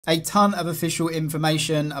A ton of official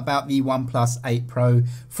information about the OnePlus 8 Pro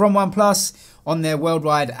from OnePlus on their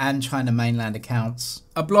worldwide and China mainland accounts.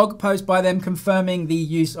 A blog post by them confirming the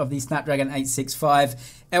use of the Snapdragon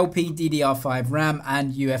 865, LPDDR5 RAM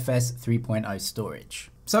and UFS 3.0 storage.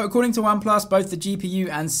 So according to OnePlus, both the GPU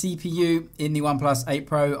and CPU in the OnePlus 8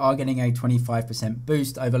 Pro are getting a 25%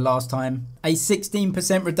 boost over last time, a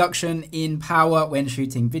 16% reduction in power when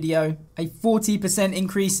shooting video, a 40%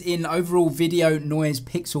 increase in overall video noise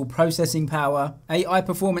pixel processing power, AI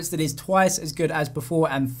performance that is twice as good as before,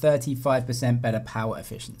 and 35% better power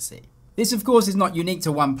efficiency. This of course is not unique to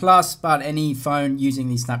OnePlus, but any phone using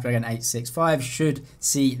the Snapdragon 865 should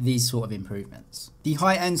see these sort of improvements. The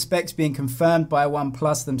high-end specs being confirmed by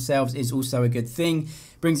OnePlus themselves is also a good thing.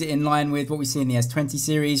 Brings it in line with what we see in the S20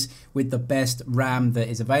 series with the best RAM that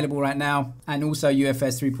is available right now, and also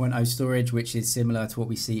UFS 3.0 storage, which is similar to what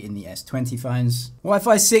we see in the S20 phones.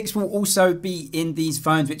 Wi-Fi 6 will also be in these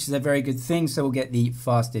phones, which is a very good thing, so we'll get the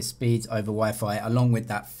fastest speeds over Wi-Fi along with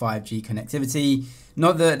that 5G connectivity.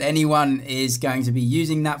 Not that anyone is going to be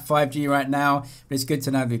using that 5G right now, but it's good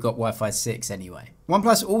to know that we've got Wi-Fi 6 anyway.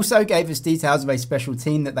 OnePlus also gave us details of a special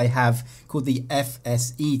team that they have called the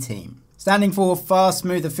FSE team. Standing for Fast,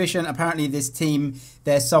 Smooth, Efficient. Apparently this team,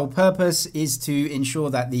 their sole purpose is to ensure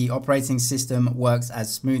that the operating system works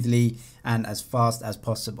as smoothly and as fast as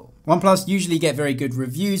possible. OnePlus usually get very good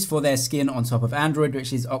reviews for their skin on top of Android,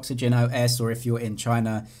 which is Oxygen OS, or if you're in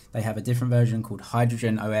China, they have a different version called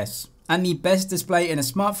Hydrogen OS. And the best display in a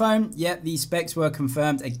smartphone, yet the specs were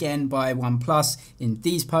confirmed again by OnePlus in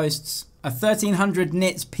these posts. A 1300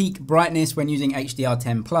 nits peak brightness when using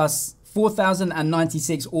HDR10+,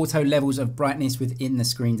 4096 auto levels of brightness within the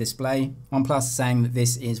screen display. OnePlus saying that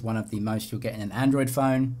this is one of the most you'll get in an Android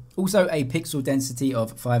phone. Also a pixel density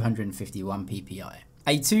of 551 ppi.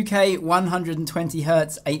 A 2K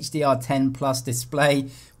 120Hz HDR10+ display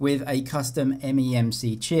with a custom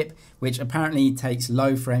MEMC chip, which apparently takes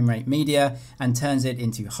low frame rate media and turns it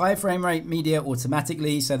into high frame rate media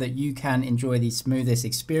automatically so that you can enjoy the smoothest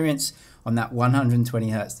experience on that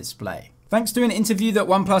 120Hz display. Thanks to an interview that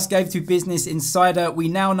OnePlus gave to Business Insider, we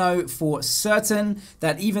now know for certain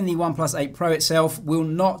that even the OnePlus 8 Pro itself will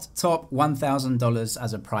not top $1,000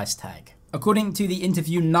 as a price tag. According to the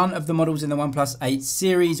interview, none of the models in the OnePlus 8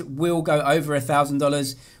 series will go over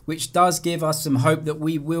 $1,000, which does give us some hope that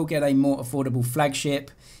we will get a more affordable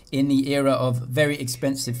flagship in the era of very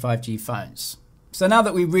expensive 5G phones. So now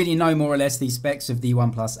that we really know more or less the specs of the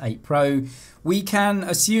OnePlus 8 Pro, we can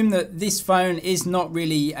assume that this phone is not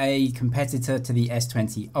really a competitor to the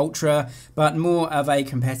S20 Ultra, but more of a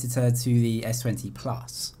competitor to the S20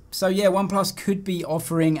 Plus. So yeah, OnePlus could be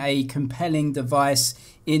offering a compelling device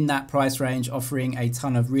in that price range, offering a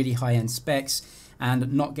ton of really high-end specs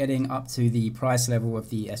and not getting up to the price level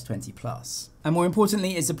of the S20 Plus. And more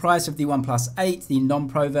importantly is the price of the OnePlus 8, the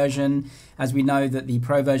non-Pro version. As we know that the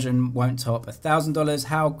Pro version won't top $1,000,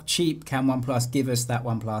 how cheap can OnePlus give us that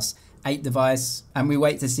OnePlus 8 device? And we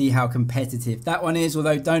wait to see how competitive that one is,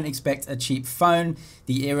 although don't expect a cheap phone.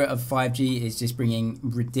 The era of 5G is just bringing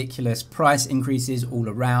ridiculous price increases all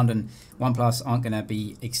around, and OnePlus aren't going to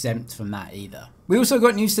be exempt from that either. We also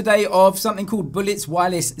got news today of something called Bullets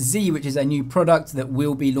Wireless Z, which is a new product that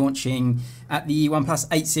will be launching at the OnePlus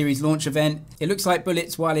 8 series launch event. It looks like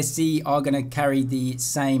Bullets Wireless Z are going to carry the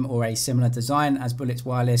same or a similar design as Bullets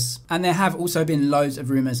Wireless. And there have also been loads of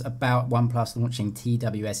rumors about OnePlus launching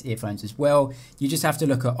TWS earphones as well. You just have to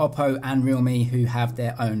look at Oppo and Realme, who have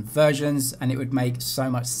their own versions, and it would make so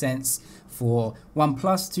much sense for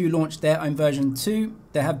OnePlus to launch their own version too.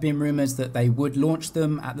 There have been rumors that they would launch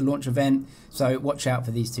them at the launch event, so watch out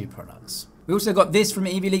for these two products. We also got this from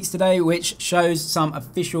EV Leaks today, which shows some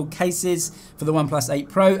official cases for the OnePlus 8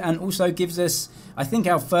 Pro and also gives us, I think,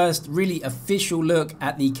 our first really official look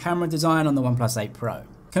at the camera design on the OnePlus 8 Pro.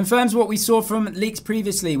 Confirms what we saw from leaks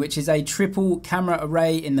previously, which is a triple camera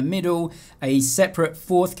array in the middle, a separate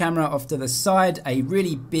fourth camera off to the side, a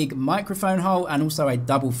really big microphone hole, and also a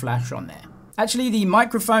double flash on there. Actually, the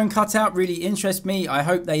microphone cutout really interests me. I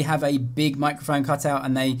hope they have a big microphone cutout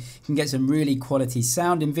and they can get some really quality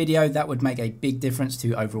sound in video. That would make a big difference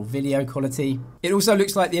to overall video quality. It also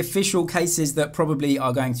looks like the official cases that probably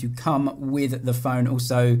are going to come with the phone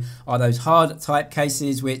also are those hard type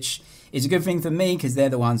cases, which is a good thing for me because they're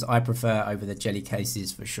the ones I prefer over the jelly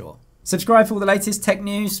cases for sure. Subscribe for all the latest tech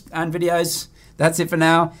news and videos. That's it for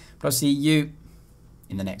now. I'll see you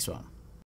in the next one.